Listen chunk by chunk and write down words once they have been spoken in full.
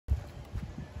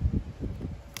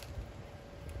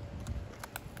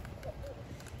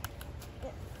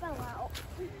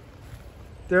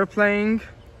They're playing.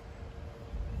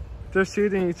 They're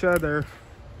shooting each other. It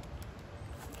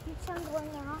keeps on going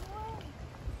the wrong way.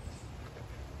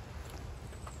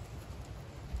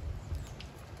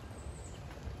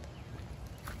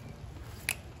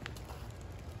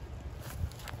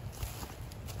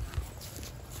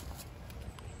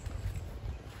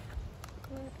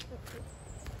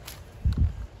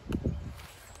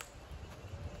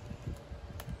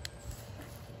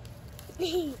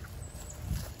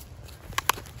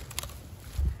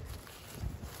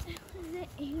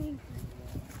 Aiming for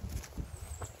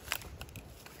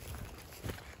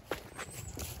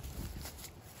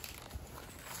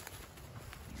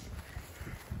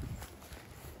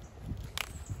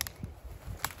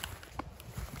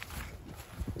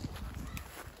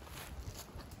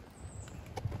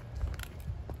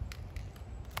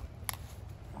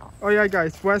Oh yeah,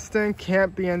 guys, Weston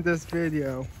can't be in this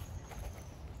video.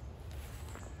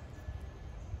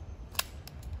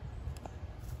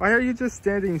 Why are you just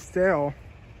standing still?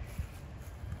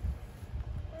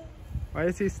 Why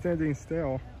is he standing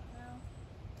still?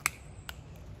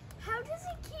 How does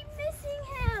he keep missing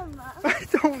him? I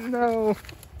don't know.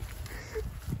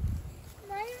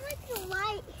 Not even like the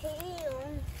light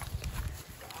hand.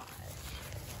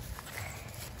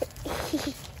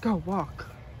 Go walk.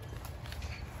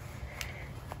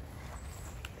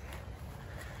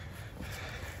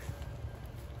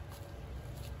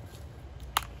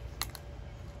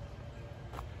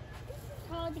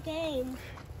 Call the game.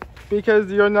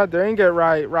 Because you're not doing it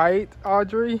right, right,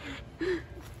 Audrey?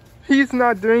 He's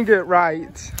not doing it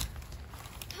right.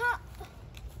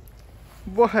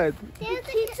 What? He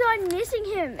keeps on missing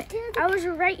him. I was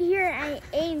right here and I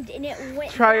aimed and it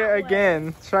went. Try it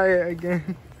again. Try it again.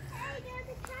 Hey, there's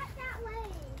a cat that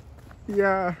way.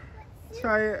 Yeah.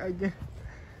 Try it again.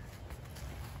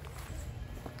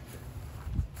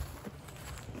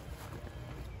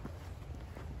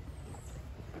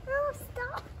 Oh,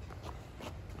 stop.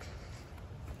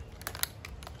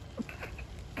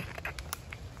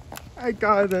 I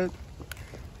got it.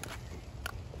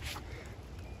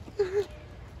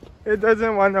 It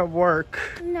doesn't want to work.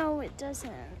 No, it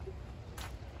doesn't.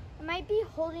 I might be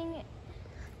holding it.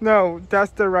 No, that's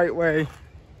the right way.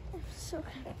 I'm so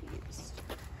confused.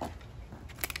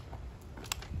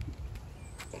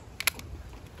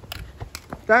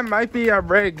 That might be a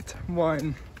rigged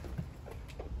one.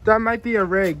 That might be a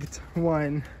rigged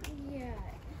one. Yeah.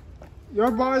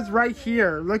 Your ball is right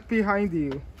here. Look behind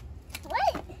you.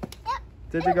 Wait. Yep.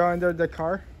 Did it go under the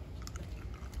car?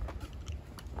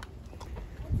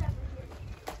 What's over here?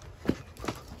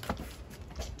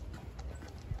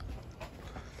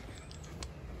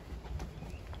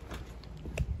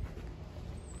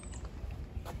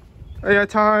 Oh yeah,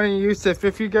 Tom and Yusuf,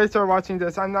 if you guys are watching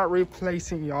this, I'm not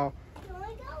replacing y'all. Can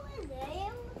we go with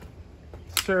him?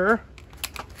 Sure.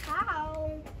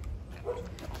 How?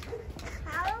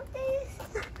 How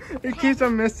they? It keeps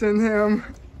on missing him.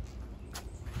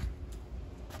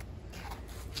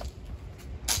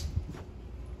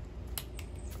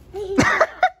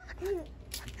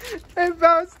 It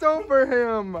bounced over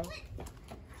him. Let's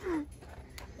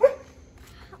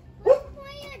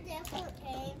play a different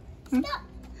game. Stop.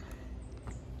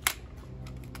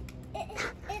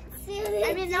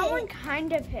 I mean, that one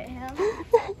kind of hit him.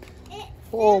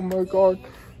 Oh my god.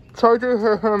 Try to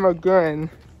hit him again.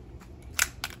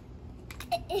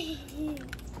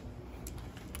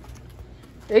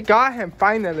 It got him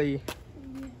finally.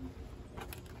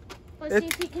 Let's see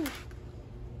if he can.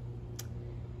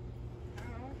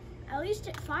 At least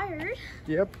it fired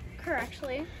Yep.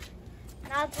 correctly.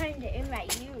 Now it's time to aim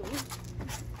at you.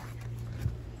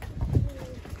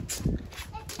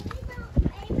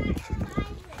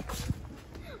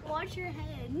 Watch your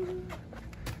head.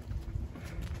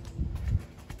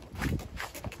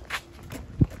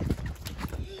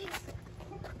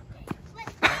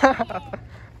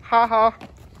 Haha.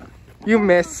 You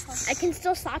missed. I can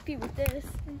still stop you with this.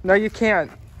 No, you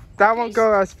can't. That won't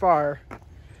go as far.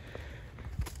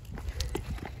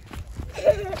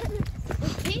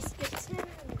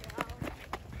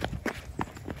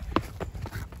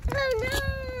 Oh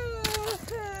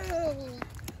no!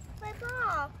 My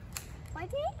ball. Why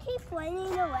do you keep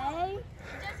flying away? It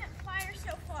doesn't fire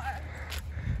so far.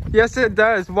 Yes, it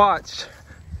does. Watch.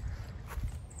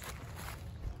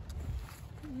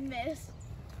 Miss.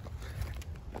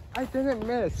 I didn't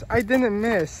miss. I didn't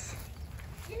miss.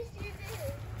 Yes, you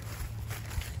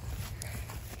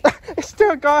did. It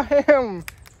still got him.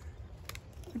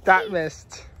 That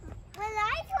missed. When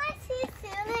I tried to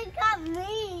soon, it got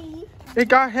me. It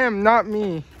got him, not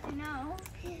me. I know.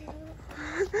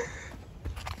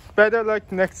 Better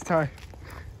luck next time.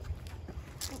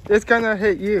 It's gonna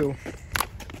hit you.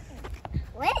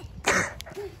 What?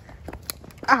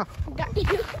 Ow. Got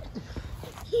you.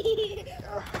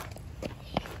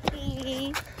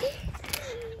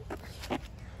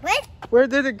 What? Where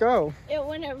did it go? It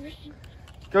went over.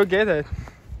 Go get it.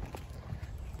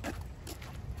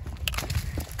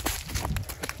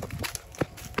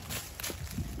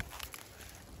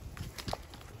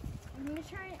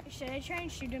 Should I try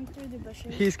and shoot him through the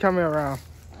bushes? He's coming around.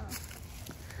 Oh.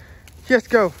 Yes,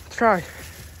 go. Try.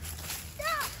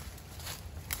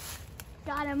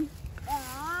 Got him.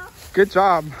 Good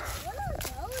job.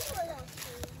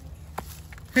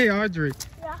 Hey, Audrey.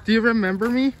 Yeah. Do you remember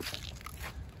me?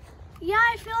 Yeah,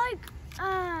 I feel like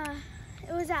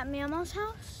it was at Mammo's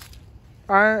house.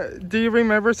 Do you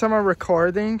remember someone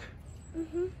recording?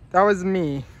 Mm-hmm. That was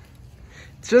me.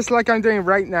 Just like I'm doing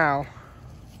right now.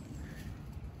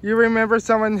 You remember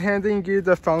someone handing you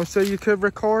the phone so you could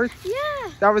record? Yeah.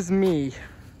 That was me.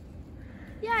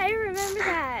 Yeah, I remember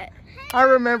that. I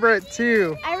remember it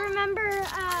too. I remember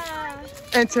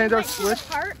Nintendo to Switch?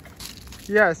 the park.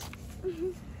 Yes.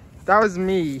 That was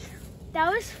me.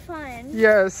 That was fun.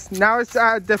 Yes. Now it's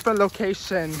at a different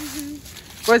location.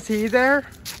 Was he there?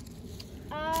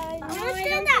 No,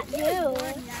 I don't know.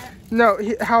 No.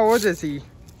 How old is he?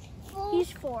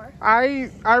 He's 4. I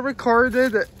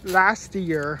recorded last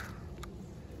year.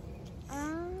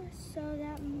 So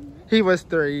that. He was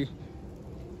 3.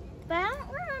 But I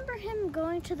don't remember him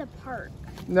going to the park.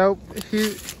 Nope.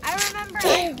 I remember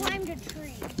I climbed a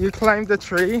tree. You climbed the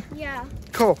tree? Yeah.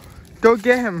 Cool. Go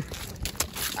get him.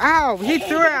 Ow! He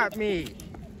threw it at me.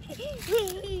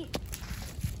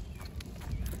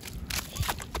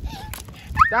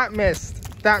 That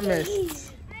missed. That missed.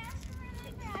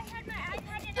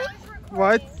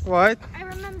 What? What? I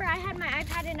remember I had my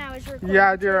iPad and I was recording. You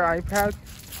had your iPad?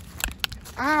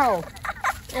 Ow!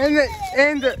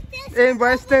 And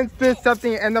Weston did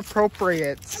something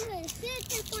inappropriate.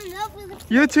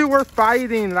 You two were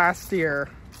fighting last year.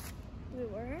 We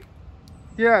were?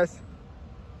 Yes.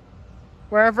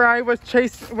 Whenever I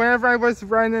was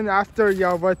running after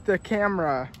you with the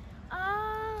camera.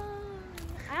 I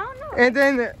don't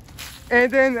know.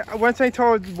 And then once I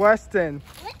told Weston,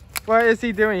 what is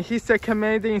he doing? He said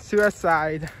committing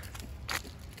suicide.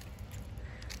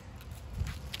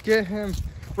 Get him.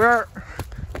 Where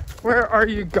are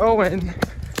you going?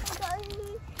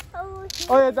 Oh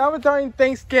yeah, that was during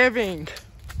Thanksgiving.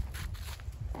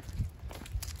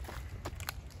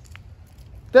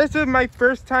 This is my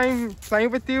first time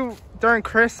playing with you during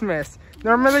Christmas.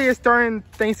 Normally it's during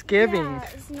Thanksgiving. Yeah,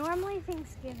 it's normally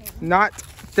Thanksgiving. Not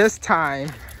this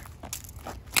time.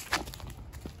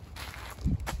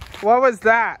 What was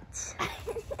that?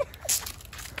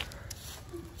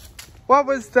 What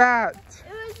was that?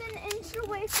 It was an inch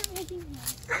away from hitting him.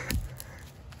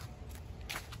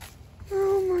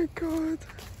 Oh my god.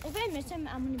 If I miss him,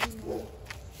 I'm gonna be mad.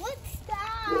 What's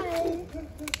that?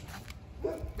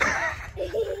 What's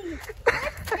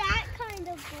that kind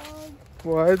of bug?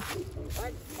 What?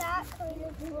 What's that kind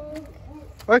of bug?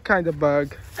 What kind of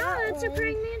bug? Oh, it's a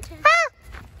praying mantis.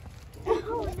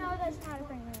 Oh no, that's not a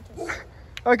praying mantis.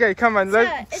 Okay, come on,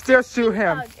 let's still shoot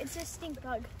him. Bug. It's a stink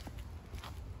bug.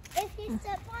 If you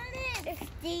step on it,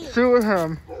 it's deep. Shoot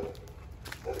him.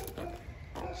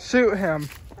 Shoot him.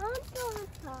 I'm so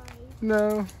tired.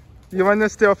 No. You want to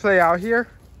still play out here?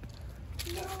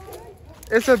 No.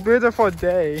 It's a beautiful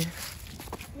day.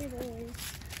 It is.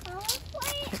 I'll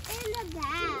play in the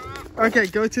back. Okay,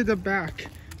 go to the back.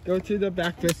 Go to the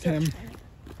back with him.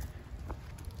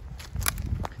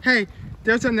 Hey,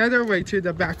 there's another way to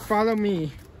the back. Follow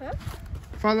me. Huh?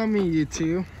 Follow me, you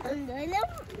two. Another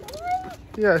one?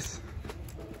 Yes.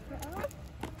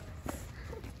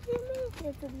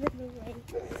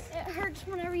 It hurts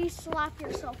whenever you slap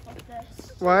yourself like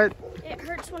this. What? It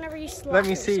hurts whenever you slap Let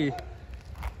me see.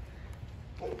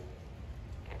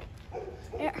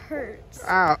 It hurts.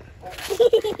 Ow.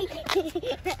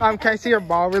 Can I see your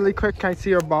ball really quick? Can I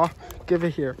see your ball? Give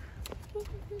it here.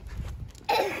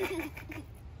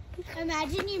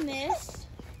 Imagine you missed.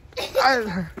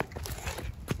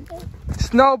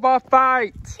 Snowball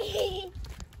fight.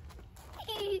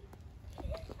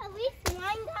 At least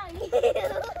mine got you.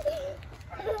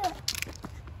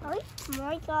 At least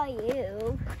mine got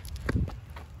you.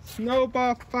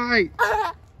 Snowball fight.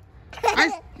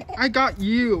 I got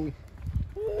you.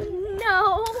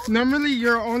 No. Normally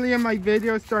you're only in my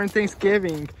videos during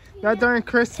Thanksgiving, not during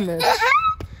Christmas.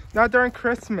 Not during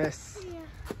Christmas. Yeah.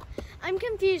 I'm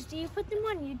confused. Do you put them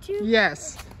on YouTube?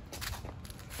 Yes.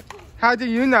 How do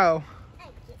you know?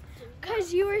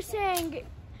 Because you were saying,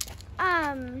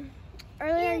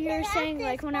 earlier you were saying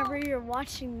like whenever you're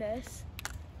watching this.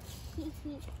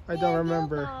 I don't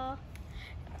remember.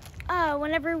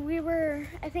 Whenever we were,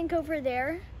 I think over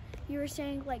there, you were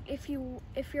saying like if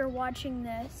you're watching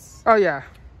this. Oh yeah,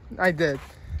 I did.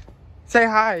 Say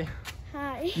hi.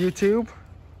 Hi. YouTube.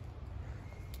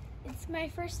 It's my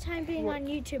first time being on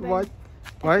YouTube. What?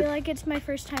 I feel like it's my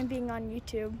first time being on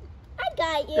YouTube. I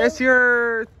got you. It's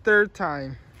your third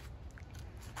time.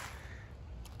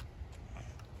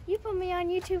 You put me on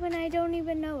YouTube and I don't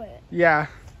even know it. Yeah.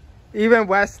 Even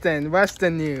Weston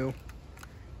knew.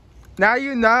 Now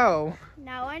you know.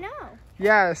 Now I know.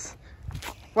 Yes.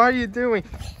 What are you doing?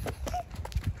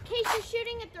 Case, you're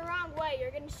shooting it the wrong way.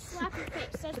 You're gonna slap your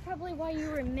face. That's probably why you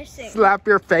were missing. Slap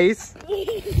your face?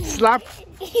 Slap.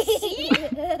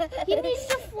 You need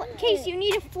to Case, you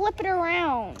need to flip it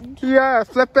around. Yeah,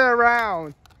 flip it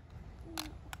around.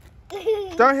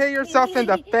 Don't hit yourself in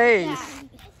the face.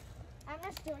 I'm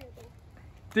not doing anything.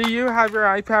 Do you have your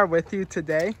iPad with you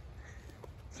today?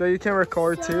 So you can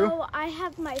record too? So I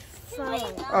have my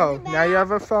phone. Oh, now you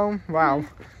have a phone? Wow.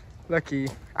 Lucky.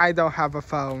 I don't have a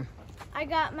phone. I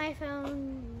got my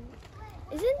phone.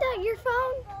 Isn't that your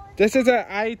phone? This is an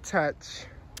iTouch.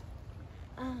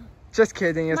 Just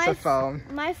kidding, it's a phone.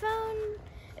 My phone,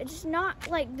 it's not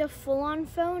like the full-on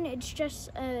phone. It's just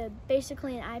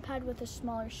basically an iPad with a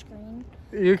smaller screen.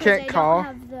 You can't call?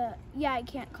 I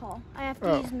can't call. I have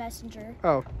to use Messenger.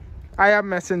 Oh, I have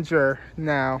Messenger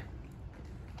now.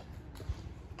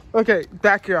 Okay,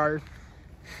 backyard.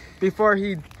 Before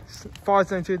he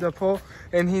falls into the pool,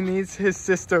 and he needs his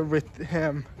sister with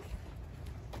him.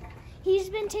 He's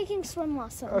been taking swim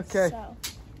lessons. Okay.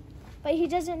 But he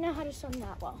doesn't know how to swim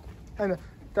that well. I know.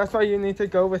 That's why you need to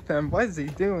go with him. What is he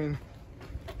doing?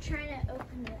 Trying to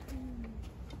open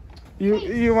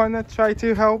it. You want to try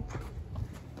to help?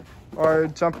 Or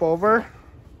jump over?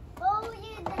 Oh,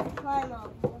 you did climb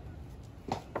over.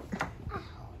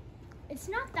 It's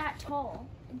not that tall.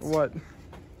 It's What?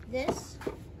 This.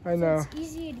 I know. So it's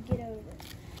easy to get over.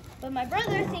 But my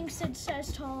brother thinks it's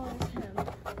as tall as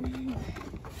him.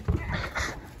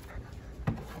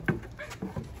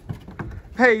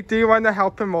 Hey, do you want to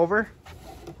help him over?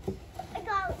 I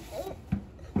got it.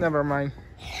 Never mind.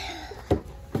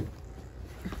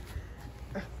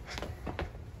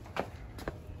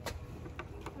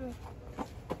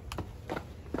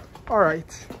 All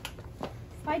right.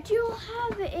 Why do you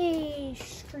have a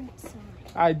street sign?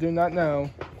 I do not know.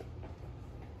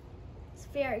 It's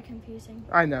very confusing.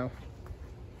 I know.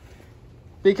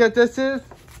 Because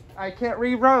I can't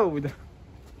read road.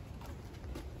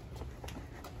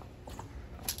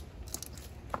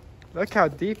 Look how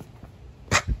deep.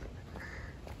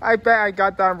 I bet I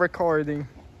got done recording.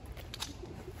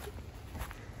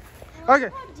 Okay.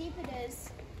 Look how deep it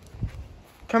is.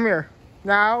 Come here.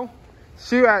 Now,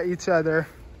 shoot at each other.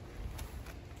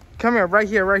 Come here, right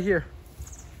here, right here.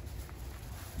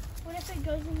 What if it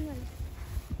goes in the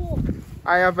pool?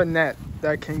 I have a net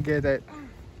that can get it.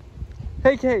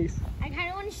 Hey, Case. I kind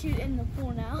of want to shoot in the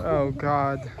pool now. Oh,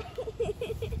 God.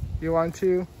 You want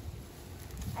to?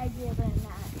 I do, but I'm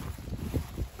not.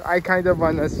 I kind of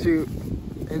want to shoot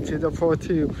into the pool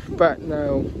too, but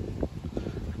no.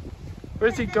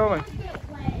 Where's he going?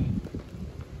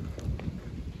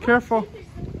 Careful.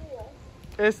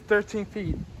 It's 13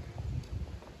 feet.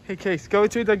 Hey, Case, go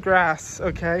to the grass,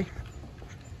 okay?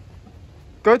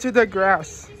 Go to the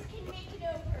grass.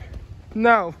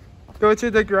 No, go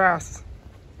to the grass.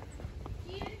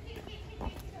 Do you think it can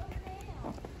make it over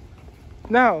now?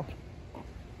 No,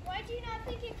 Why do you not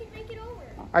think it can make it over?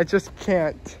 I just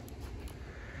can't.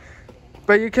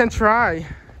 But you can try.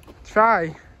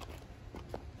 Try.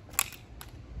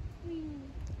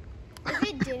 If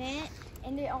it didn't,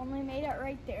 and it only made it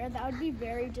right there, that would be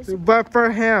very disappointing. But for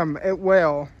him, it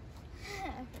will.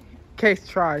 Case,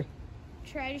 try.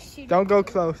 Try to shoot. Don't go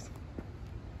close.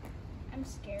 I'm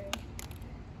scared.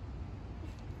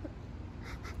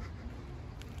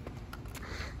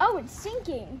 Oh, it's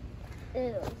sinking.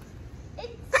 Ew.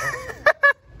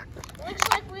 Looks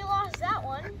like we lost that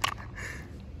one.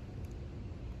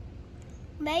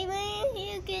 Maybe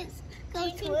you can go. Do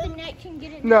you think the net can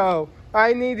get it? No,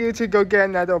 I need you to go get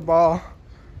another ball.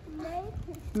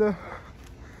 No.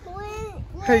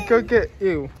 Hey, go get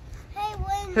you. Hey,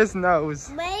 when? His nose.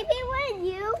 Maybe when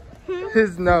you.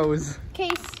 His nose.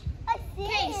 Case.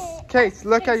 Case. Case,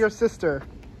 look at your sister.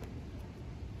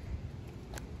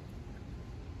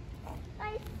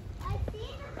 I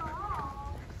see the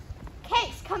ball.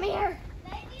 Case, come here.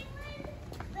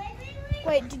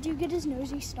 Wait, did you get his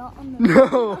nosy snot on the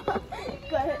No.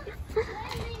 Good.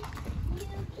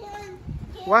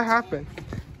 What happened?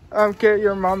 Get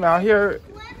your mom out here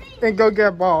and go get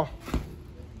a ball.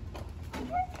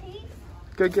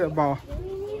 Go get a ball. We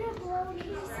need a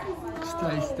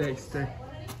Stay.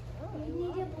 You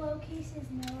need to blow Case's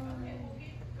nose.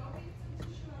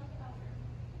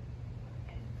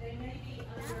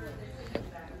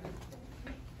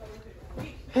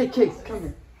 Hey, Case, come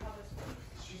here.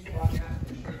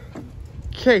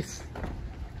 Case,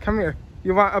 come here.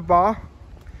 You want a ball?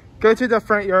 Go to the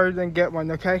front yard and get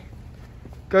one, okay?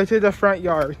 Go to the front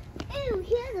yard. Ew,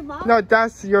 he has a ball? No,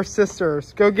 that's your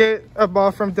sister's. Go get a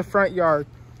ball from the front yard.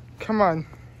 Come on.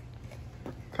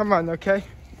 Come on, okay?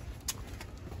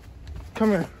 Come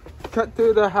here. Cut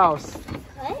through the house.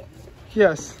 What?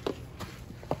 Yes.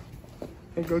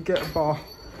 And go get a ball.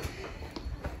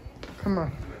 Come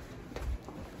on.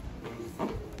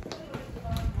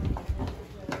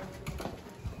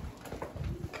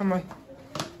 Come on.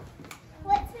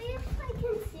 Let's see if I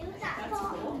can see that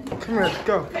ball. Come here,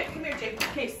 go. Okay, come here, Jake.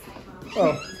 Case.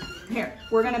 Oh, Here,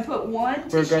 we're gonna put one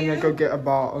we're tissue gonna go get a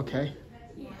ball, okay?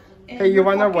 in Hey, you your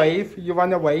wanna pocket. wave? You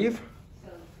wanna wave?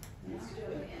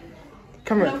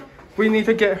 Come here. We need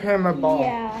to get him a ball.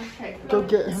 Yeah. Okay. Go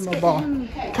get him a ball.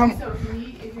 Okay. Come. So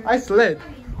if you're I slid.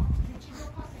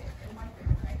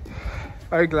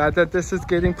 Are you glad that this is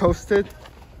getting posted?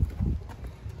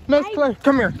 Let's play.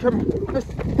 Come here. Come here.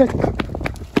 Let's go.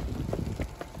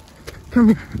 Come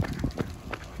here.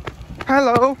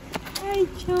 Hello. Hi,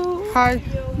 Joe. Hi.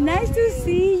 Nice to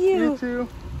see You you. too.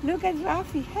 Look at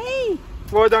Rafi. Hey,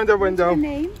 Roll down the what's window. your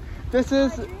name? This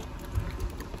is.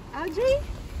 Audrey?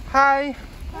 Hi.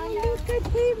 Oh, look at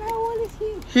him. How old is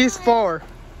he? He's 4.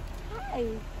 Hi.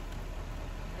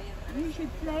 You should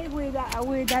play with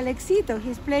Alexito.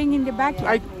 He's playing in the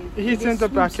backyard. He's in the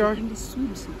backyard. In the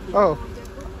swimsuit. Oh,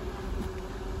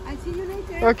 I'll see you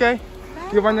later. okay.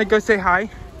 You wanna go say hi?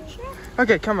 Sure.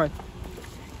 Okay, come on.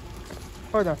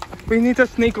 Hold on. We need to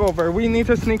sneak over.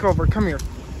 Come here.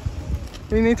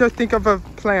 We need to think of a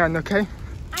plan, okay?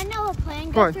 I know a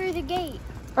plan. What? Go through the gate.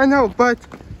 I know, but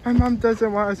my mom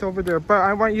doesn't want us over there. But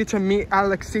I want you to meet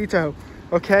Alexito,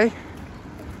 okay?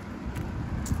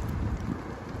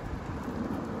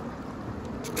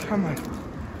 Come on.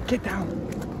 Get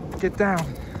down. Get down.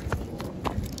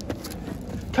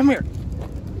 Come here.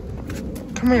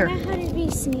 Come I here. know how to be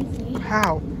sneaky.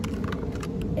 How?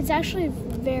 It's actually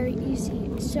very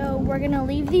easy. So we're gonna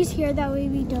leave these here. That way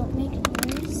we don't make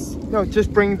noise. No,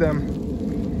 just bring them.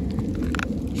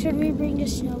 Should we bring a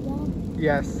snowball?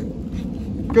 Yes.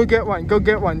 Go get one. Go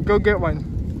get one. Go get one.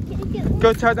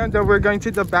 Go tell them that we're going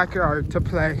to the backyard to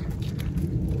play.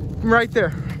 Right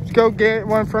there. Go get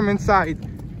one from inside.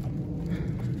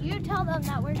 You tell them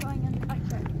that we're going in the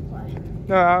backyard to play.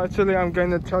 No, actually, I'm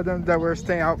going to tell them that we're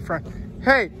staying out front.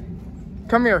 Hey,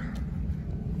 come here.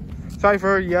 Sorry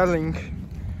for yelling.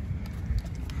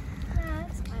 Nah,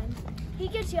 it's fine. He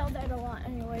gets yelled at a lot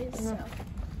anyways, so.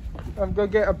 Go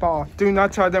get a ball. Do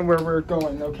not tell them where we're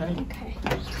going, okay? Okay.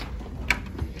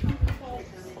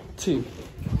 2.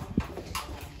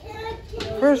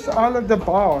 Where's all of the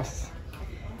balls?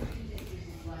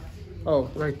 Oh,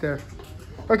 right there.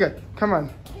 Okay, come on.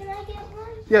 Can I get one?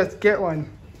 Yes, get one.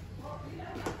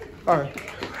 All right.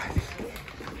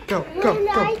 Go.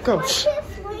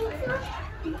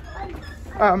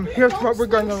 Here's what we're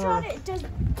gonna do.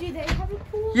 Do they have a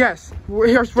pool? Yes,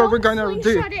 here's what we're gonna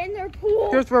do. Slingshot it in their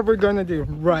pool. Here's what we're gonna do.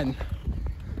 Run.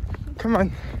 Come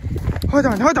on. Hold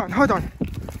on.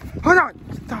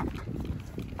 Stop.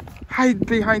 Hide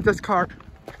behind this car.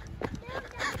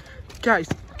 Guys,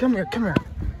 come here.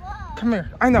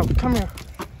 I know, come here.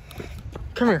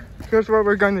 Here's what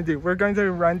we're gonna do. We're going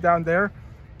to run down there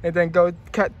and then go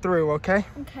cut through, okay?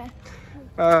 Okay.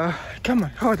 Come on,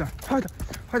 hold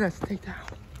on. Stay down.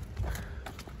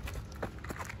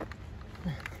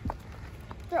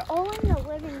 They're all in the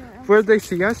living room. Will they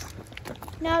see us?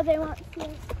 No, they won't see us.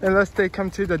 Unless they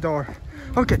come to the door.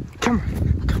 Okay, come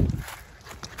on.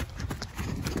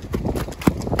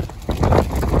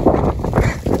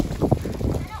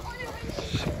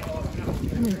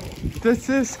 This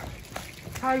is...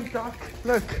 Hi, Doc.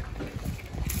 Look.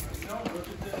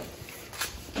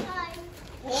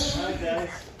 Hi guys.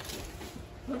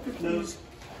 Look at those.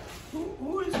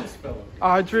 Who is this fellow?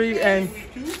 Audrey and...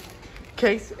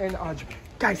 Case and Audrey.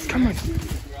 Guys, come on.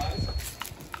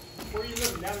 Where are you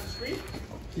living? Down the street?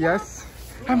 Yes.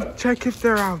 Check if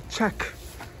they're out. Check.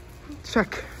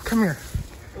 Come here.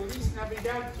 Well, at least I'll be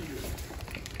down to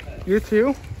you. You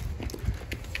too?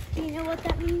 Do you know what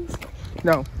that means?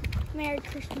 No. Merry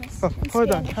Christmas. Oh, in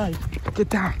hold on. Spanish. Hi. Get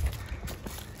down.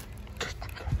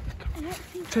 I don't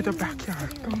think To the anyone's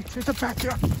backyard. there. Go to the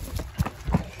backyard.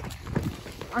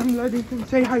 I'm letting them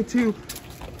say hi to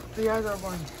the other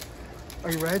one.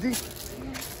 Are you ready?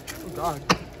 Oh God.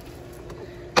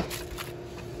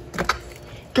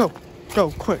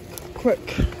 Go, quick.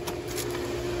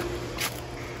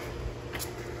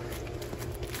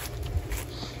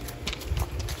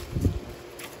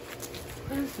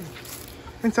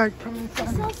 Inside, come I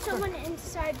inside. saw someone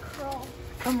inside crawl.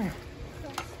 Come here.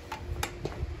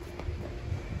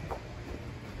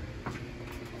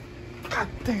 God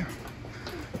damn.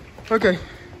 Okay.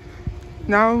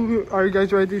 Now, are you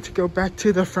guys ready to go back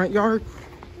to the front yard?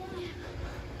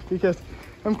 Because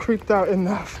I'm creeped out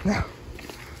enough now.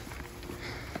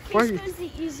 Why? He goes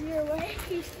the easier way.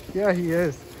 Yeah, he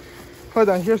is. Hold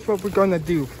on, here's what we're gonna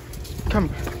do. Come.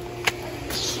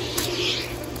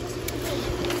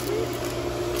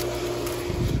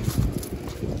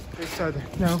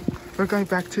 No, we're going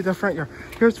back to the front yard.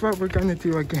 Here's what we're gonna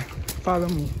do again. Follow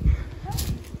me.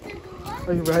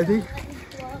 Are you ready?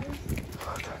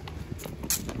 Hold on.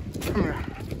 Come here.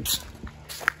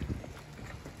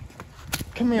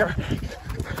 Come here.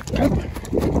 Come here.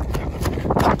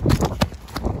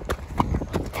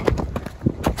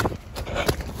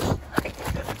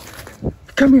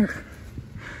 Come here.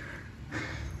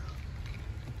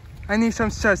 I need some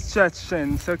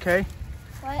suggestions, okay?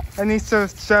 What? I need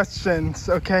suggestions,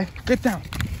 okay? Get down.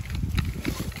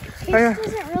 He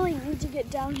doesn't really need to get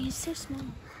down. He's so small.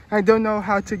 I don't know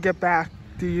how to get back.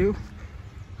 Do you?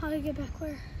 How do I get back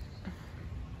where?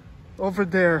 Over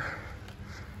there.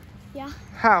 Yeah.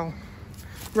 How?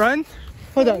 Run?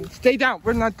 Hold on. Stay down.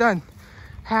 We're not done.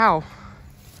 How?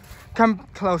 Come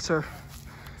closer.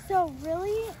 So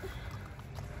really?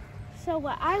 So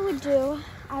what I would do,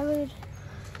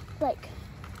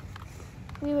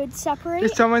 we would separate.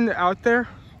 Is someone out there?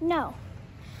 No.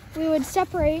 We would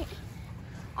separate.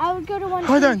 I would go to one.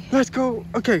 Hold on. Let's go.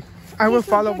 Okay. I will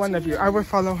can follow go one to of the you. I other. will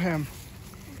follow him.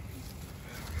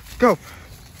 Go.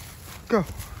 Go.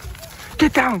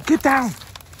 Get down. Get down.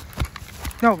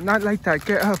 No, not like that.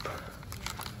 Get up.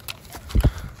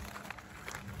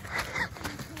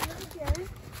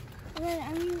 And then,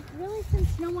 I mean, really,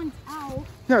 since no one's out,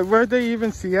 No, where they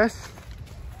even see us?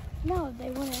 no, they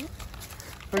wouldn't.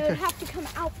 They Okay. would have to come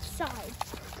outside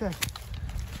Okay.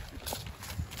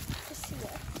 to see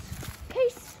us.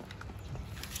 Peace.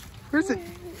 Where's it?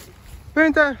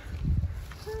 Brenda.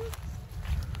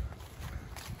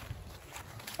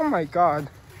 Oh my God.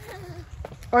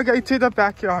 Okay, to the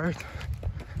backyard.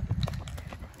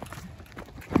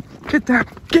 Get down.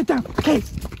 Get down. Okay.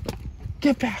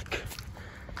 Get back.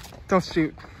 Don't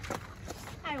shoot.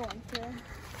 I want to.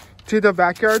 To the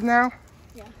backyard now?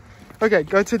 Yeah. Okay,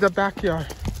 go to the backyard.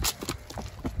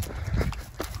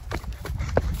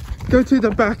 Go to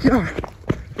the backyard.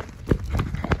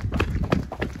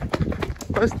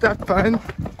 Was that fun?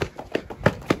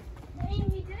 I mean,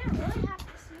 we didn't really have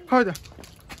to see. Hold on.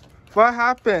 What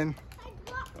happened? I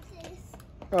blocked this.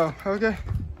 Oh, okay.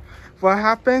 What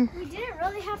happened? We didn't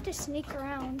really have to sneak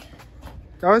around.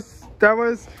 That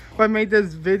was what made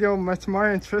this video much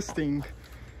more interesting.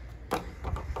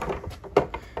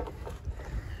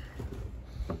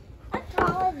 I'm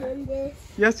taller than this.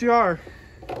 Yes, you are.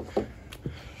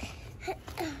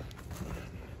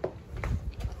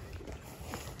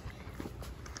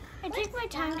 I take my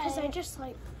time because I just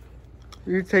like.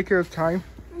 You take your time.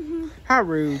 How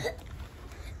rude.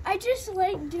 I just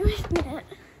like doing it.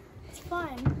 It's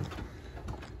fun.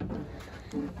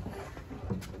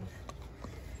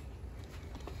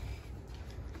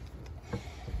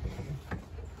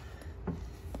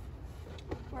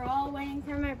 We're all waiting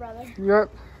for my brother. Yep.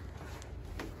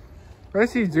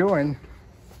 What's he doing?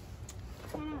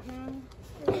 I don't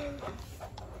know.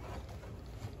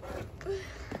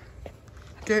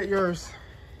 Get yours.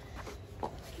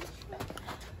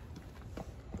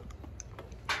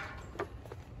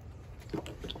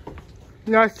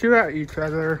 Not shoot at each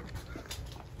other.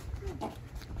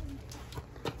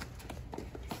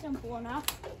 Simple enough.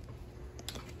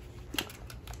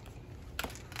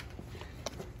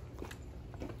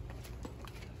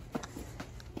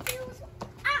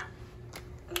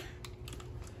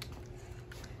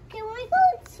 Can we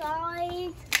go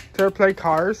inside? To play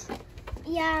cars?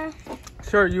 Yeah,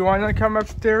 Sure, you want to come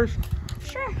upstairs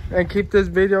sure, and keep this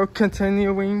video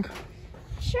continuing?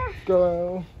 sure.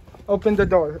 Go open the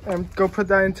door and go put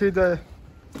that into the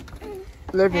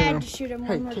living I room. had to shoot him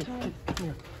Hey, one more hey, time. hey, come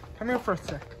here. Come here for a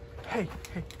sec. Hey,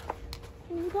 hey.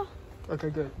 Can we go? Okay,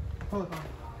 good. Hold on.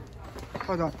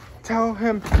 Hold on. Tell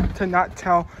him to not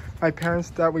tell my parents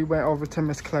that we went over to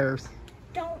Miss Claire's.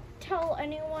 Don't tell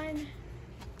anyone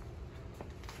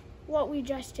what we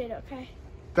just did, okay?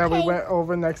 That we Okay. went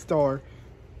over next door.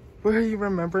 Will you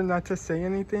remember not to say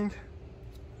anything?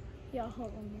 Yeah,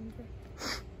 I'll remember.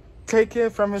 Take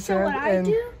it from his So hand what I and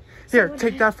do? here, what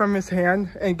take that from his hand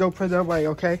and go put it away,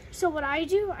 okay? So what I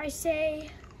do, I say,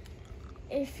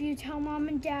 if you tell mom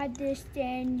and dad this,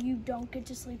 then you don't get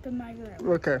to sleep in my room,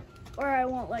 Okay. or I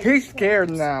won't let you He's sleep. scared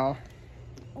now.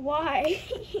 Why?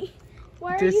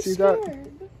 Why are Did you you see that?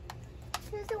 scared?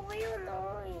 There's a real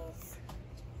noise.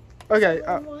 Okay,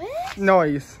 What?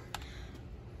 noise.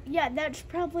 Yeah, that's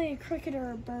probably a cricket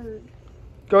or a bird.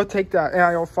 Go take that and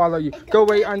I'll follow you. Go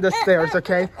wait on the stairs,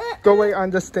 okay? Go wait on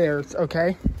the stairs,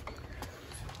 okay?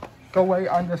 Go wait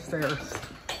on the stairs.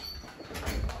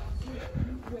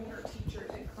 With her teacher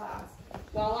in class.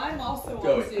 While I'm also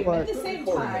Go. on Zoom What? at the same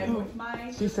time with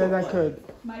my She said I could.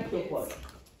 kids.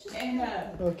 And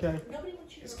Okay.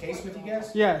 Is Case with you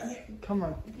guys? Yes. Come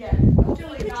on. yeah,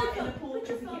 Julie got in the pool. Put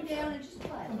your phone down and just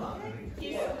play. Come on.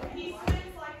 He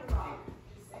swims like a rock.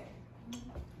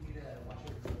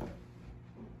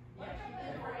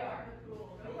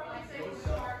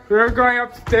 We're going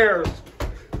upstairs.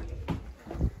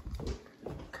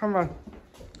 Come on.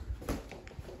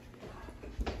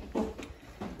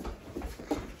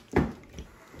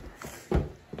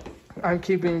 I'm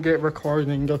keeping it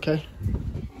recording, okay?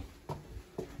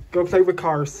 Go play with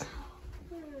cars.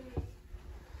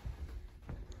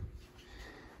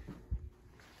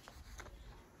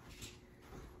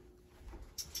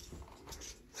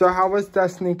 So how was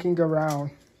that sneaking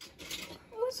around? It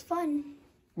was fun.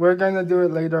 We're gonna do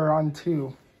it later on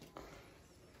too.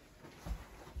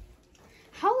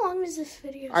 How long is this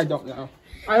video? I don't know.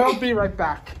 I'll be right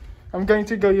back. I'm going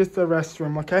to go use the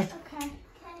restroom, okay? Okay.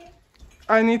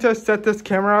 I need to set this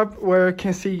camera up where it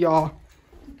can see y'all.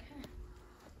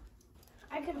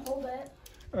 I can hold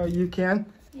it. You can?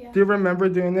 Yeah. Do you remember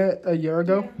doing it a year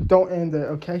ago? Don't end it,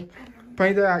 okay?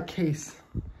 Point it at Case.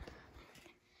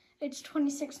 It's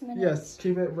 26 minutes. Yes,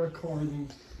 keep it recording.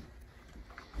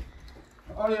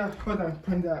 Oh yeah, hold on,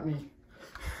 point it at me.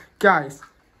 Guys,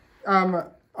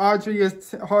 Audrey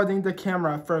is holding the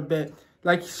camera for a bit,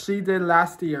 like she did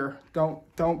last year.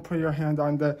 Don't put your hand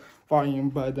on the volume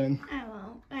button. I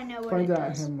won't. I know what Point it it at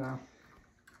does. him now.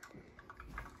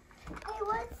 Hey,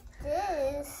 what's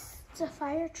this? It's a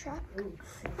fire truck.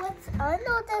 What's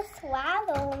under the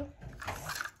swaddle?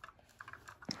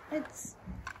 It's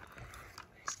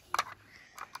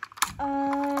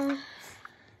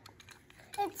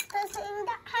It's the thing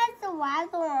that has the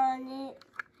waddle on it.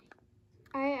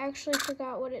 I actually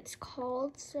forgot what it's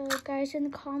called. So guys, in the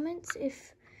comments,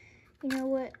 if you know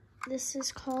what this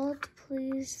is called,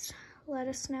 please let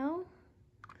us know.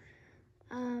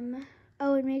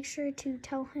 Oh, and make sure to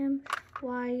tell him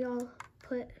why y'all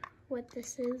put what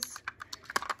this is.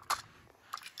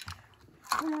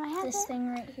 I have This thing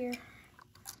right here.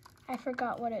 I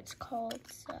forgot what it's called,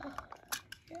 so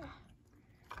yeah.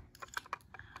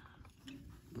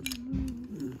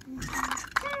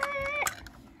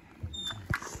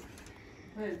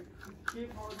 Hey,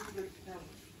 keep holding the camera.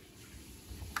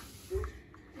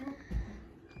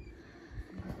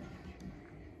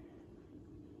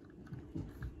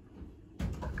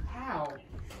 Ow!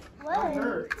 That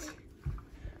hurts.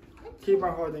 Keep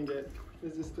on holding it.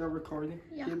 Is it still recording?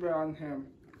 Yeah. Keep it on him.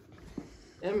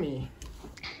 Emmy,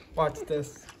 watch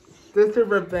this. This is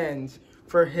revenge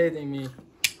for hitting me.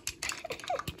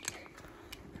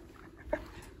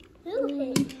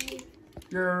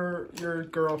 Your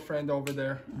girlfriend over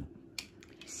there.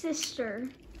 Sister.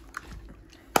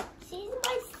 She's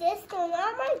my sister,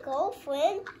 not my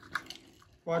girlfriend.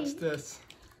 Watch this.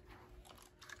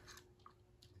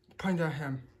 Point at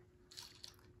him.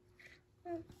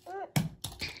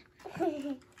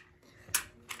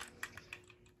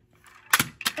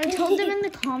 I told them in the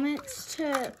comments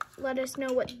to let us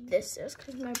know what this is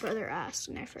because my brother asked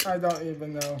and I forgot. I don't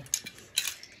even know.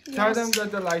 Tell them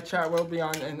that the live chat will be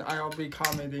on and I'll be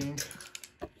commenting.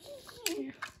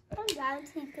 I'm down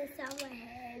to take this out my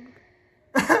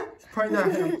head. Point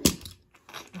at him.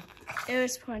 It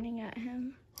was pointing at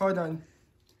him. Hold on.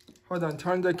 Hold on.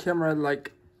 Turn the camera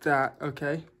like that,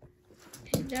 okay?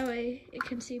 That way it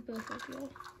can see both of you.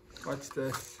 Watch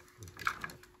this.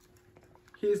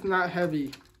 He's not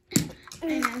heavy.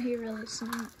 I know, he really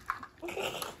isn't.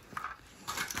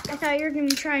 I thought you were going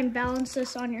to try and balance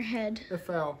this on your head. It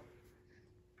fell.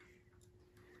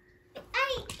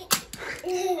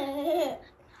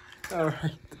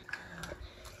 Alright.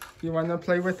 You want to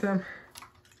play with him?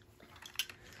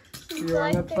 I You feel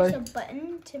want to like there's play? a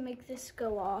button to make this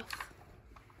go off.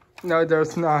 No,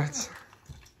 there's not.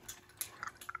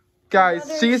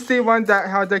 Guys, she's the one that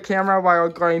held the camera while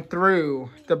going through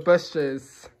the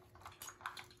bushes.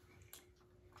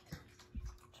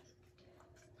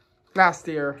 Last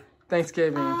year,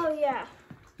 Thanksgiving. Oh, yeah.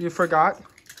 You forgot?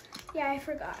 Yeah, I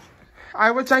forgot.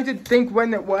 I was trying to think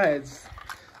when it was.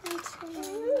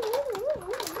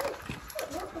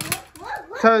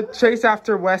 To chase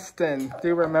after Weston. Do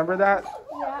you remember that?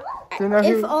 Yeah. Do you know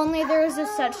If who? only there was a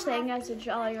such thing as a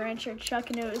Jolly Rancher truck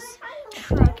and it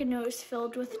was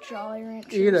filled with Jolly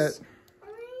Ranchers. Eat it.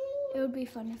 It would be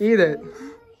fun if Eat it.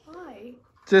 Why?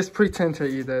 Just pretend to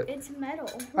eat it. It's metal.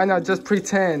 I know, just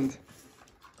pretend.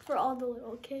 For all the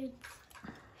little kids.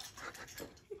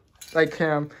 Like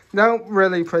him. Don't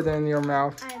really put it in your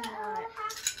mouth. I'm not.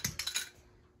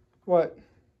 What?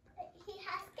 He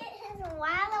has to get his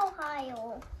wild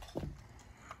Ohio.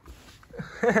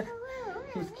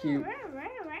 He's cute.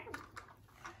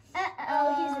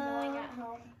 Oh, he's annoying at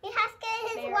home. He has to get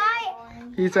his Very wild.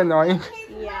 annoying. He's annoying.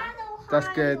 Yeah. That's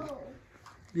good.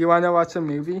 You want to watch a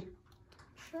movie?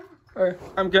 Sure.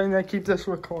 I'm going to keep this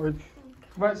record.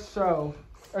 What show?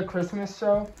 A Christmas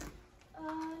show?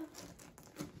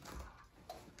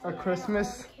 A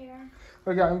Christmas? I don't care.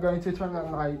 Okay, I'm going to turn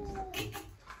on lights.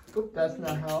 Oop, that's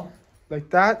not how. Like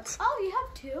that, Oh, you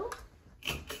have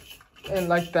 2? and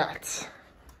like that.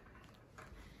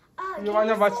 You Katie want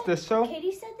to watch said- this show?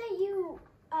 Katie said that you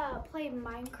played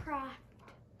Minecraft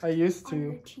I used on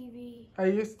your to. TV I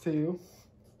used to.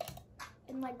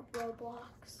 and like Roblox.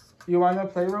 You want to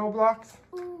play Roblox?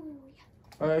 Ooh,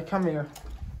 Alright, come here.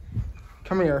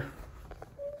 Come here.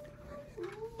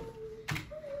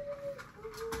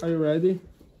 Are you ready?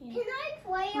 Can I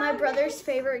play my on brother's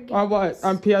favorite game. On what?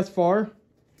 On PS4? Can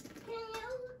you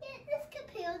get this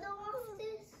computer off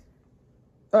this?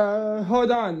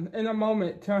 Hold on. In a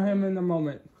moment. Tell him in a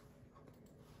moment.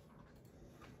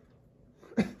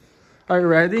 Are you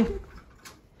ready?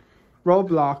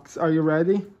 Roblox. Are you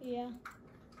ready? Yeah.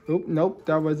 Oop, nope.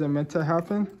 That wasn't meant to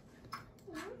happen.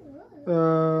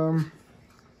 I'm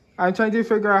trying to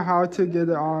figure out how to get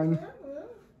it on.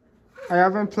 I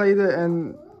haven't played it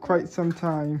in quite some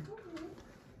time.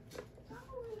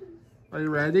 Are you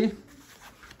ready?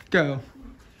 Go.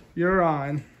 You're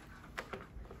on.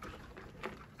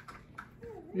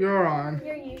 You're on.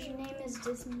 Your username is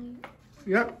Disney.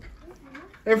 Yep.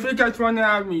 If you guys want to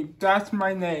add me, that's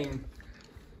my name.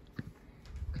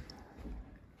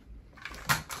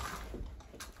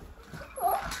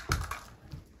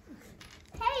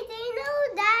 Hey, do you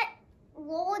know that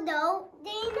rolled over? Do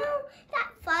you know that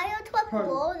fire truck Huh.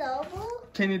 rolled over?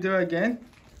 Can you do it again?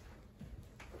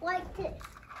 Like this.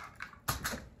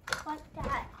 Like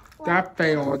that. Like, That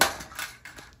failed.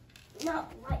 no,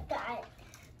 like that.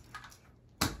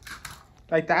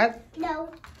 Like that? No,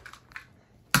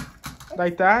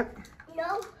 Like that?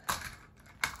 no.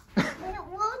 It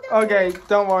rolled over. Okay,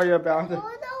 don't worry about it. Rolled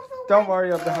over Don't like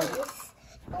worry about it. this.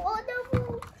 Rolled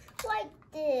over like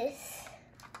this.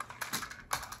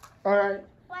 Alright,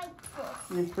 Like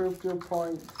this. you proved your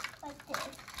point. Like this.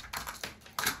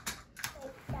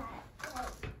 Like that.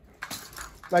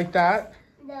 Like that?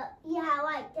 No, yeah,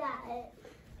 like that.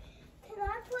 Can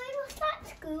I play with that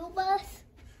school bus?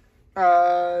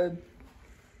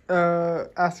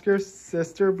 Ask your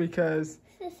sister because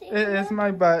Sissy, it is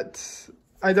my butt.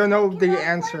 I don't know Can the I play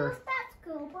answer. with that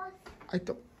school bus? I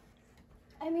don't.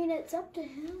 I mean, it's up to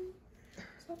him.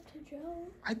 It's up to Joe.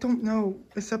 I don't know.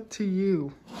 It's up to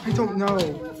you. I don't know.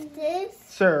 With this?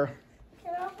 Sure.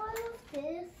 Can I play with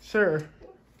this? Sure.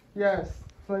 Yes.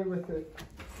 Play with it.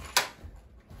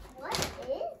 What is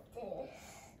this?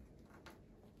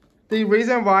 The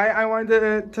reason why I wanted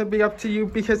it to be up to you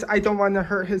because I don't want to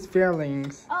hurt his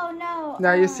feelings. Oh no.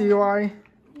 Now you see why?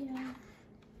 Yeah.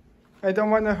 I don't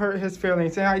want to hurt his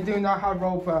feelings, and I do not have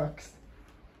Robux.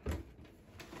 I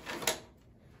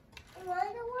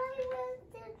wonder why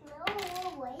there's no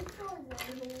more wafers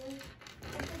in here.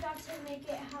 I forgot to make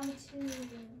it how to.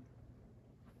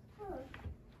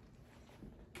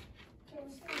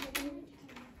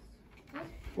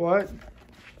 What?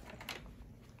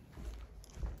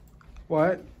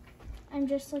 What? I'm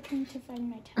just looking to find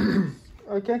my tabs.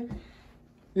 Okay.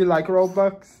 You like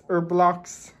Robux or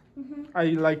blocks? Mhm. I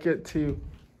like it too.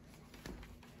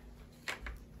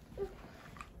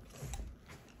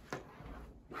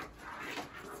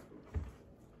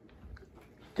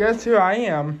 Guess who I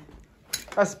am?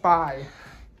 A spy.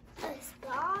 A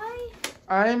spy?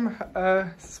 I'm a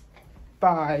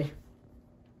spy.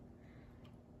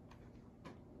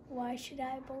 Why should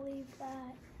I believe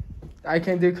that? I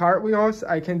can do cartwheels.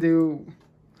 I can do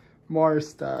more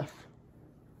stuff.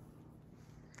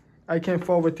 I can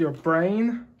fool with your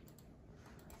brain.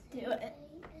 Do it.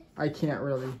 I can't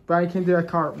really, but I can do a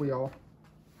cartwheel.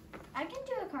 I can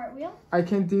do a cartwheel. I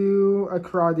can do a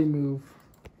karate move.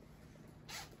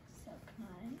 So can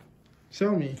I?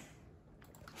 Show me.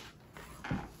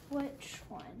 Which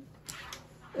one?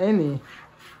 Any.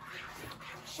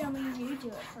 Show me you do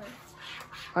it first.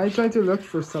 I'm trying to look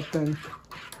for something.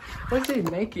 What's he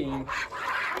making?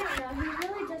 I don't know. He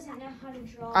really doesn't know how to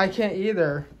draw. I can't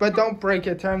either. But don't break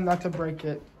it. Tell him not to break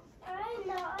it. I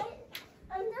know.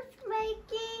 I'm just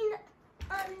making.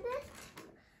 I'm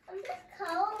just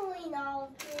coloring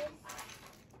all this.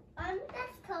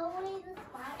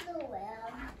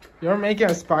 You're making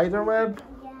a spider web?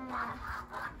 Yeah.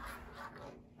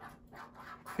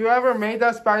 Whoever made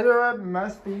that spider web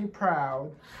must be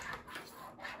proud.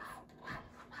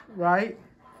 Right?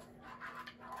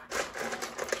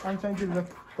 I'm trying to look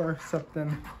for something.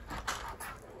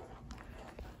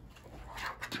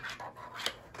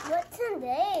 What's in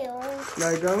there?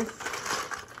 Legos.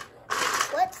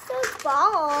 What's those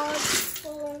balls?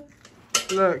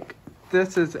 Look,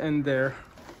 this is in there.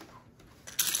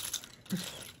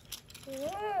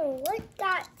 Look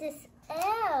at this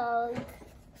egg.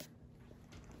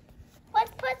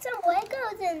 Let's put some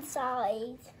Legos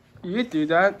inside. You do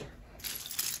that.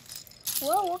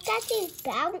 Whoa, look at these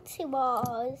bouncy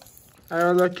balls.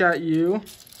 I'll look at you.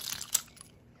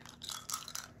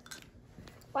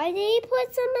 Why did you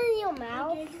put some in your I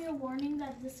mouth? gave you a warning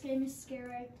that this game is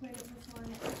scary. I played it before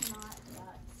and it's not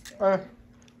that scary.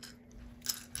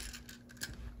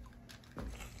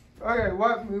 Okay,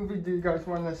 what movie do you guys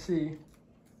want to see?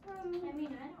 I mean,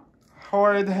 I don't.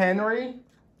 Horrid Henry?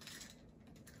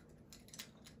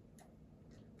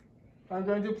 I'm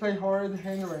going to play Horrid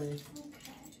Henry.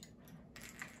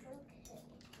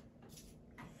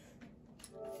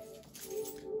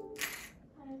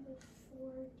 I have a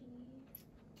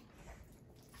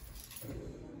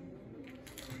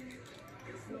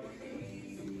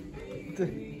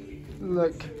 4D.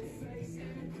 Look.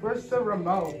 Where's the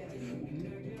remote?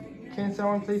 Can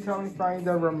someone please help me find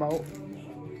the remote?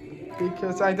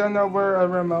 Because I don't know where a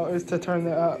remote is to turn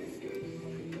it up.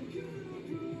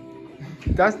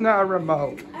 That's not a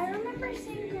remote. I remember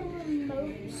seeing a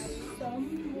remote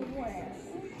somewhere.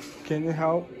 Can you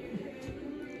help?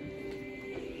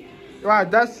 Wow,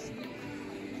 that's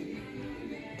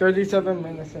 37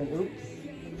 minutes in. Oops.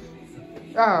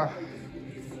 Ah,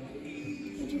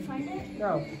 Did you find it?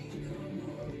 no.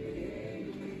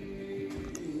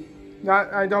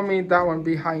 Not, I don't mean that one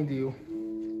behind you.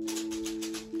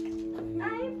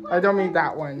 I don't mean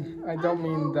that one. I don't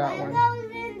mean that one. Legos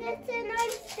in this and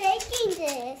I'm taking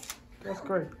this. That's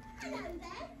great. Hello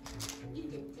there. You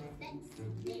didn't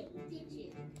expect me, did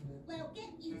you? Well, get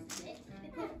used to it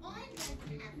because I'm going to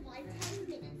have my 10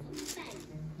 minutes of fame.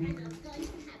 And I'm going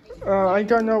to have it. I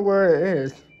don't know where it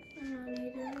is. I don't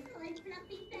either. I'm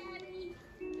fluffy fairy.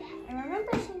 I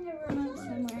remember seeing the remote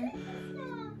somewhere.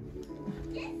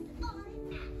 Yes,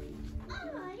 I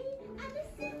am a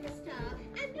superstar,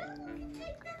 and no one can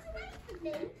take that away from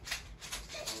me.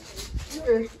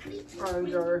 It's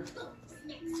under.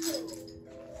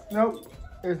 Nope,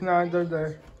 it's not under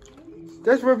there.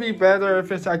 This would be better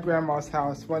if it's at Grandma's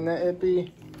house, wouldn't it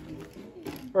be?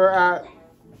 Or at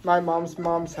my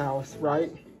mom's house,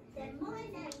 right?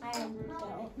 I don't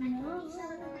know.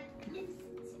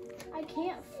 I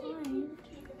can't find.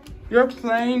 You're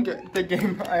playing the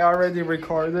game I already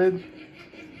recorded.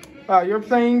 You're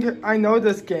playing, I know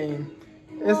this game.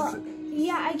 It's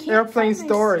Yeah, I can't. Airplane find my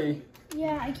Story.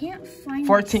 Yeah, I can't find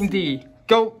 14D.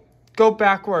 Go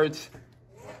backwards.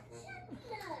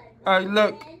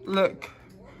 Look.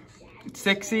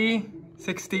 60.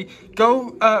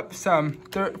 Go up some.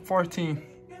 14.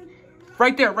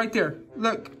 Right there.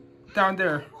 Look, down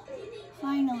there.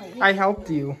 Finally. I helped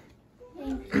you.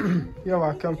 You're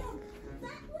welcome. That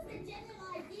was a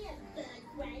general idea, third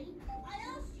grade. I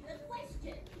asked you a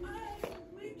question.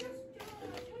 We're just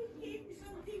tweaking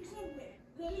something somewhere.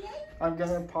 Really? I'm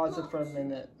gonna pause it for a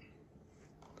minute.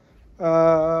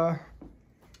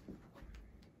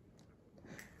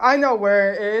 I know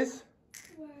where it is.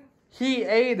 Where? He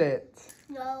ate it.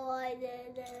 No, I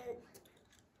didn't.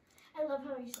 I love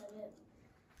how you said it.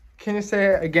 Can you say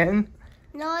it again?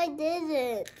 No, I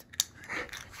didn't.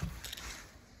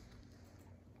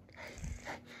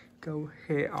 Go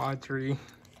hit Audrey.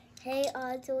 Hey,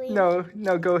 Audrey. No,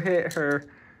 go hit her.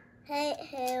 Hey,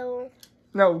 Hill.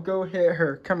 No, go hit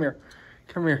her. Come here.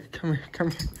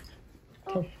 Come.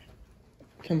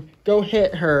 Go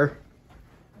hit her.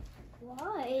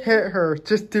 Why? Hit her.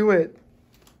 Just do it.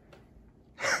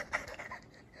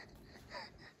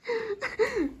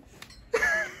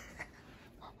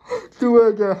 Do it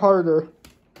again harder.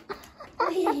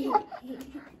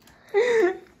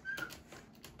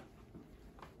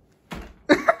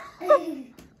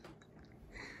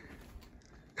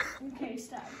 Okay,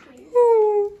 stop, please.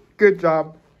 Good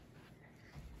job.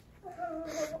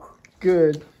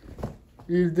 Good.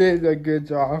 You did a good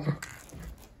job.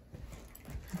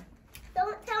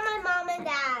 Don't tell my mom and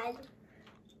dad.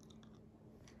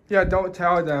 Yeah, don't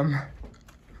tell them.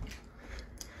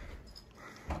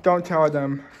 Don't tell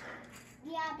them.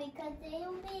 Yeah, because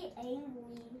they'll be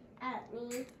angry at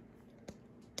me.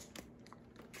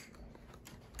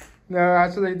 No,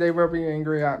 actually, they will be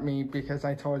angry at me because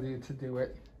I told you to do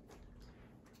it.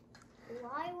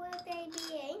 Why would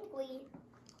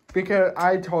Because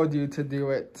I told you to do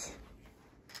it.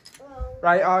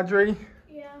 Right, Audrey?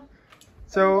 Yeah.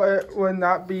 So it would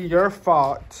not be your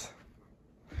fault.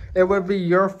 It would be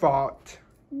your fault.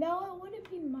 No, it wouldn't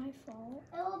be my fault.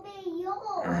 It will be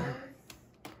yours.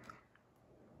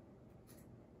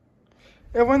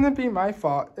 It wouldn't be my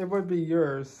fault. It would be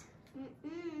yours.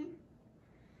 Mm-mm.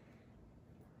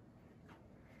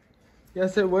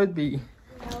 Yes, it would be.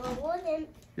 No, it wouldn't.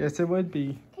 Yes, it would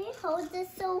be. Can you hold this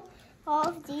so all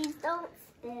of these don't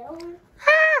spill?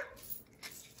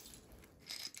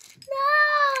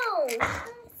 No!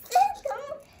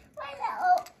 Don't let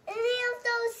any of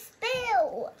those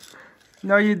spill.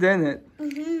 No, you didn't.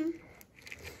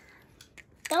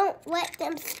 Don't let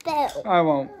them spill. I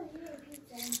won't.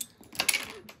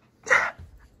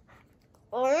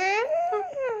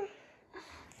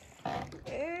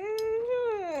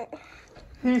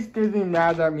 He's getting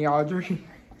mad at me, Audrey.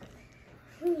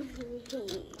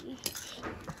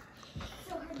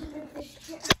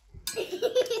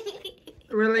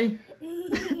 Really?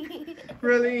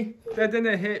 Really? That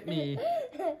didn't hit me.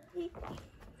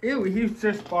 Ew, he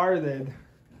just farted.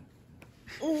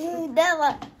 Ow.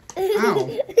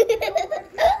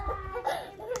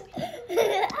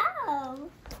 Ow.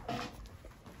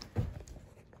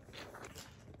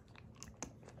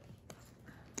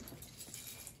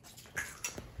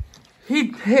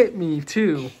 He hit me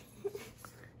too.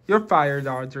 You're fired,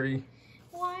 Audrey.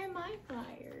 Why am I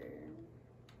fired?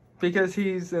 Because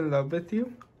he's in love with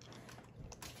you?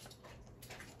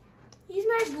 He's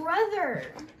my brother.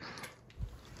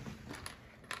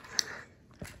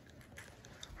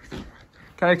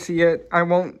 Can I see it? I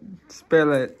won't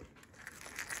spill it.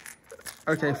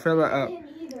 Okay, fill it up. Him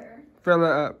either. Fill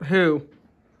it up. Who?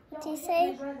 What do you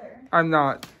say? My brother. I'm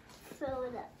not. Fill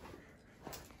it up.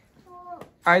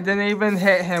 I didn't even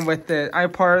hit him with it. I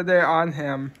poured it on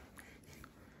him.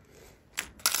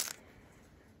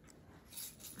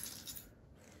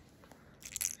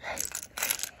 Hey,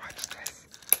 watch this.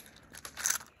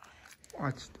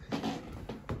 Watch this.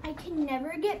 I can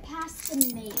never get past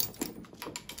the mate.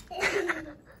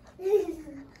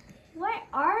 What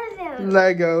are those?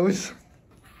 Legos.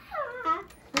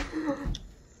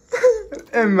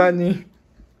 And money.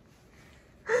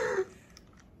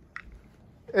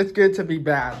 It's good to be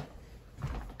bad.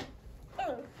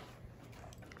 Don't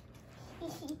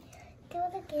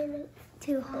get it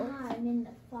too hot. I'm in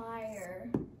the fire.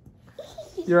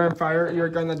 You're on fire, you're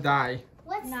gonna die.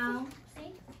 What's No.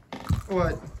 See?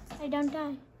 What? I don't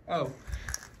die. Oh.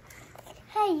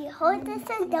 Hey, hold this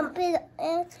and dump it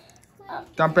in.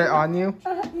 Dump it on you?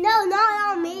 No,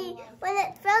 not on me. When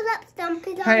it fills up, dump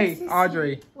it on Hey, Sissy.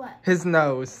 Audrey. What? His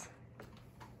nose.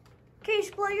 Okay,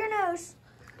 blow your nose.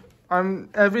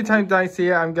 Every time I see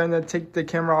it, I'm gonna take the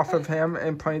camera off of him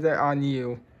and point it on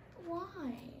you.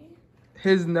 Why?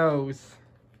 His nose.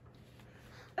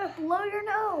 Blow your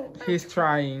nose. He's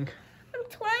trying. I'm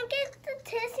trying to get the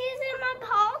tissues in my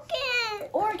pocket.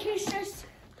 Or Case just...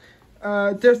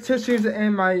 There's tissues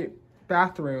in my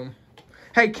bathroom.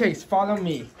 Hey, Case, follow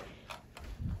me.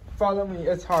 Follow me,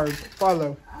 it's hard.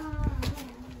 Follow.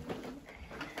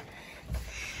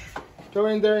 Go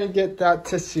in there and get that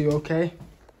tissue, okay?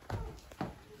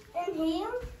 In here?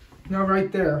 No,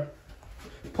 right there.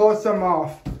 Pull some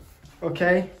off,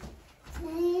 okay?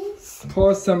 Please.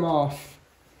 Pull some off.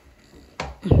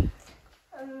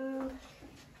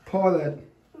 Pull it.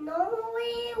 No,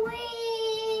 we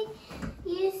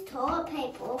use toilet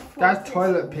paper. For That's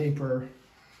toilet paper.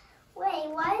 Wait,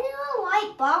 why do a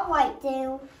white ball right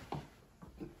there?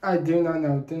 I do not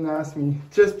know. Do not ask me.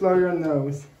 Just blow your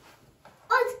nose.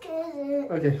 Let's get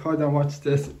it. Okay, hold on. Watch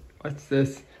this. Watch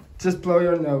this. Just blow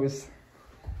your nose.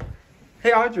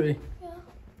 Hey, Audrey. Yeah.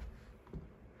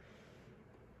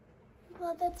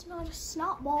 Glad that's not a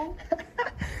snot ball.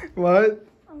 What?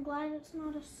 I'm glad it's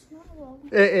not a snot ball.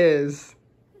 It is.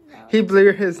 He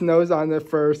blew his nose on it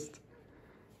first.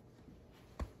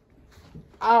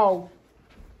 Ow.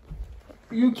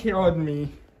 You killed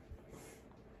me.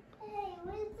 Hey,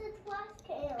 where's the trash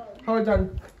can? Hold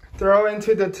on. Throw it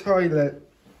into the toilet.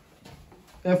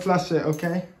 And flush it,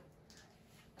 okay?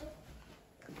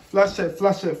 Flush it,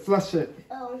 flush it, flush it.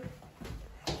 Oh.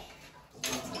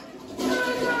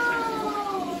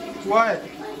 What?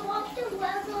 I want the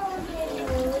Lego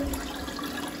again.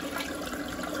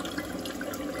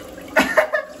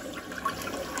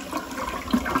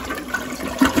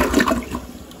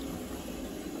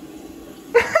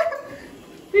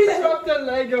 He dropped the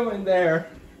Lego in there.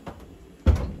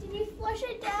 Did you flush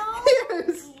it down?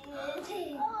 Yes.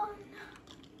 Oh,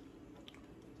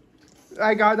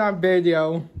 I got on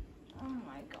video. oh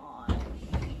my gosh.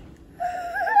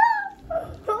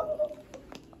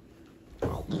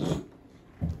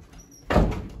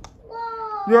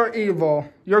 You're evil.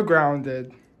 You're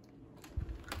grounded.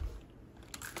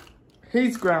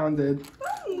 He's grounded.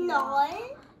 No.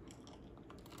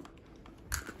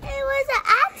 It was an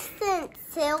accident,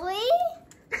 silly.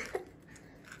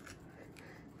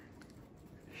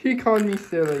 He called me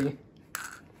silly.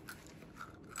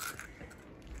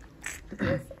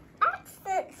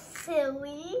 Accent,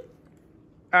 silly.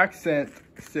 Accent,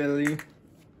 silly.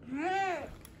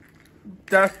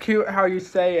 That's cute how you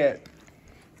say it.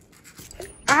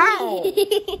 Ow!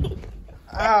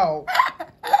 Ow.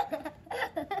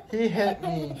 He hit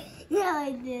me. No,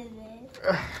 I didn't.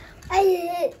 I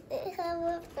hit him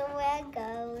with the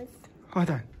Legos. Hold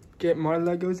on. Get more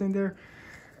Legos in there.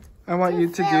 I want you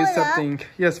to do Fill it up. something.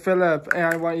 Yes, fill up. And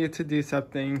I want you to do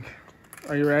something.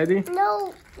 Are you ready?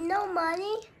 No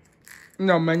money.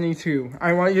 No, money too.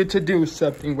 I want you to do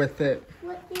something with it.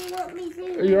 What do you want me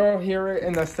to do? You'll hear it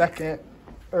in a second.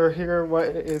 Or hear what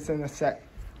it is in a sec.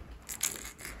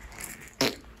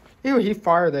 Ew, he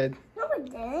farted. No, I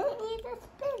didn't. He's just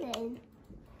spinning.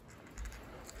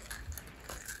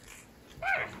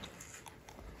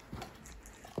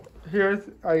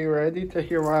 Are you ready to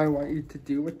hear what I want you to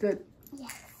do with it?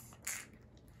 Yes.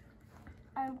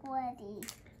 I'm ready.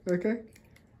 Okay?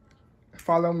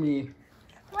 Follow me.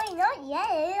 Wait, not yet.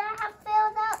 I have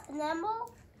filled out the number.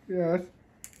 Yes.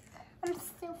 I'm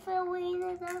still filling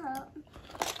it up.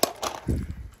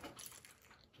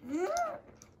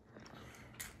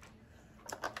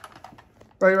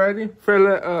 Are you ready? Fill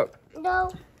it up.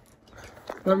 No.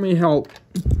 Let me help.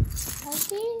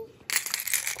 Okay.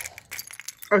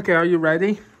 Okay, are you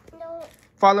ready? No.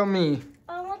 Follow me.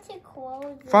 I want to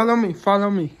close it. Follow me.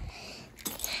 Follow me.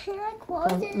 Can I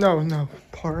close it? No.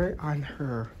 Pour it on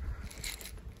her.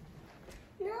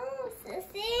 No,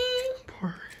 sissy.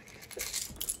 Pour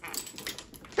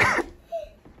it.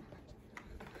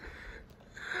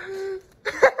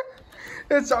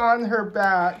 It's on her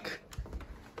back.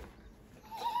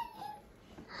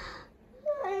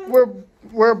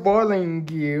 We're boiling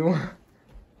you.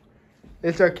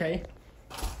 It's okay.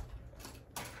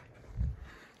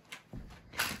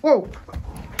 Whoa.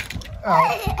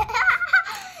 Ow.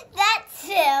 That's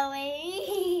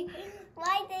silly.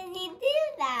 Why did he do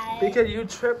that? Because you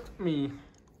tripped me.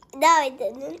 No, I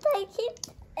didn't. I kept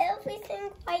everything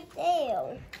right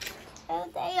there. There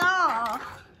they are.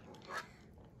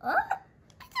 Oh, I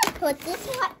just put this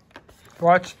one.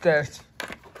 Watch this.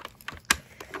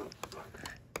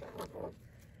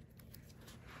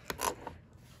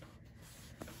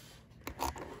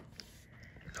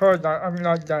 Hold on, I'm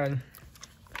not done.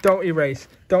 Don't erase.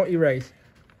 Don't erase.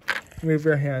 Move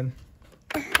your hand.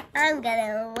 I'm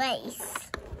gonna erase.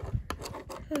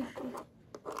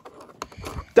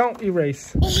 Don't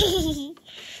erase. What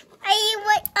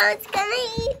I was gonna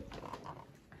eat?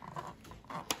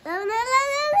 No,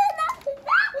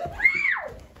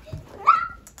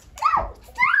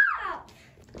 stop!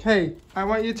 Hey, I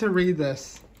want you to read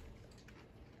this.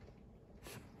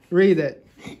 Read it.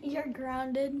 You're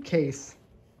grounded. Case.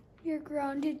 You're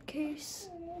grounded, Case.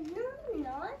 No, I'm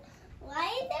not. Why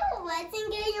is there a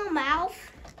resin in your mouth?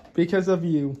 Because of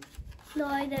you. No,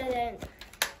 I didn't.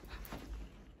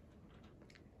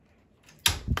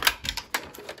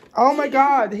 Oh my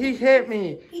God, he hit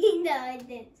me. No, I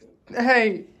didn't.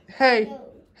 Hey. Hey.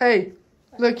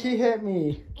 Look, he hit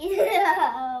me. No,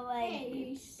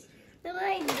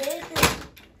 I didn't.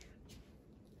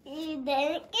 You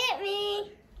didn't get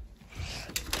me.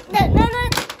 No.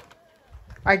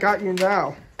 I got you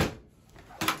now.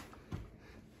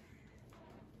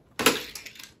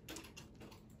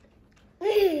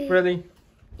 Really?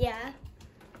 Yeah.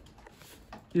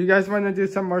 You guys want to do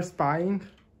some more spying?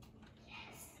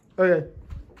 Yes. Okay.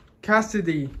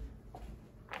 Cassidy,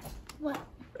 What?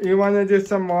 you want to do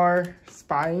some more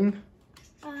spying?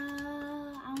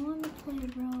 I want to play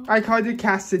rope. I called you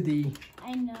Cassidy.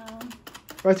 I know.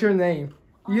 What's your name?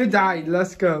 You died.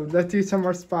 Let's go. Let's do some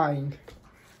more spying.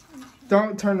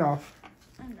 Don't turn off.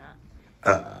 I'm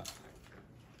not.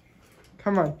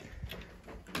 Come on.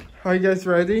 Are you guys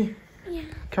ready? Yeah.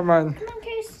 Come on. Come on,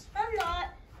 Case. I'm not.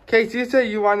 Case, you said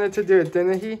you wanted to do it,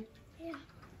 didn't he?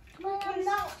 Come on, I'm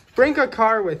not. Bring a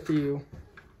car with you.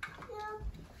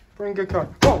 Bring a car.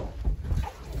 Oh!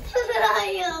 Are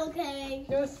you okay?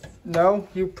 Yes. No,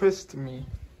 you pushed me.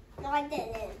 No, I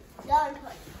didn't. Don't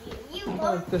push you. You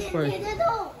bumped this into way. the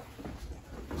door.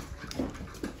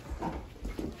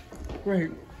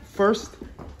 Wait, first,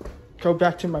 go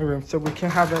back to my room so we can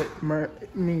have a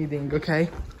meeting, okay?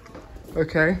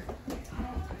 Okay?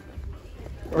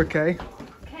 Okay?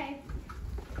 Okay.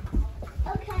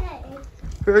 Okay.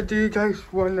 Where do you guys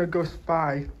want to go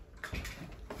spy?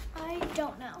 I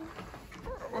don't know.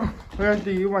 Where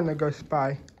do you want to go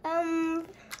spy?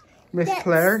 Miss Yes.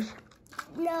 Claire's?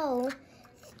 No.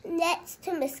 Next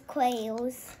to Miss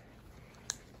Quayle's.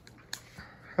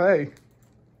 Hey.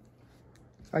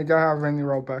 I don't have any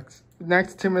Robux.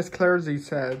 Next to Miss Claire's, he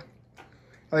said.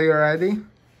 Are you ready?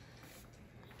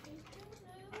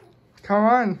 Come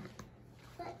on.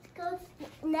 Let's go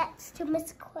next to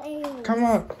Miss Quayle's. Come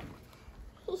on.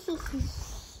 This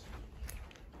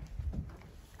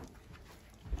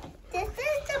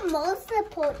is the most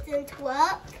important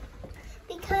work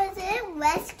because it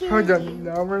rescues Hold you. on.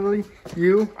 Normally,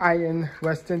 I and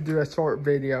Weston do a short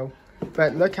video.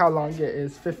 But look how long it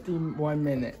is. 51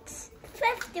 minutes.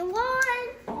 51.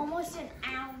 Almost an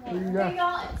hour. Yeah. Hey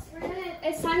y'all,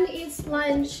 it's time to eat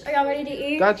lunch. Are y'all ready to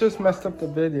eat? That just messed up the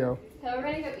video. Okay, we're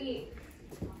ready to go eat.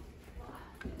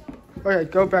 Okay,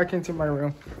 go back into my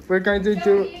room. We're going to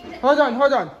do... Hold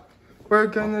on. We're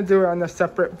going to do it on a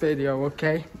separate video,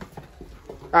 okay?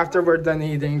 After we're done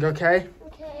eating, okay?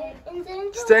 Okay, and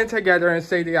then Stand together and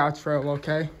say the outro,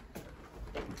 okay?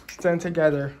 Stand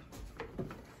together.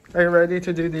 Are you ready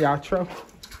to do the outro?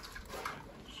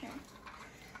 Sure.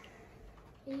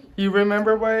 You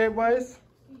remember what it was?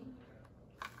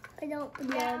 I don't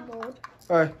remember.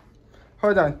 Alright,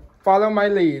 hold on. Follow my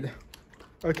lead,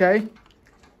 okay?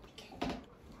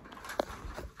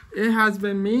 It has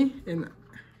been me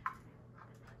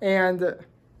and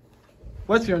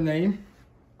what's your name?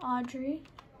 Audrey.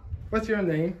 What's your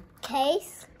name?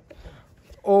 Case.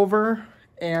 Over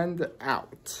and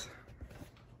out.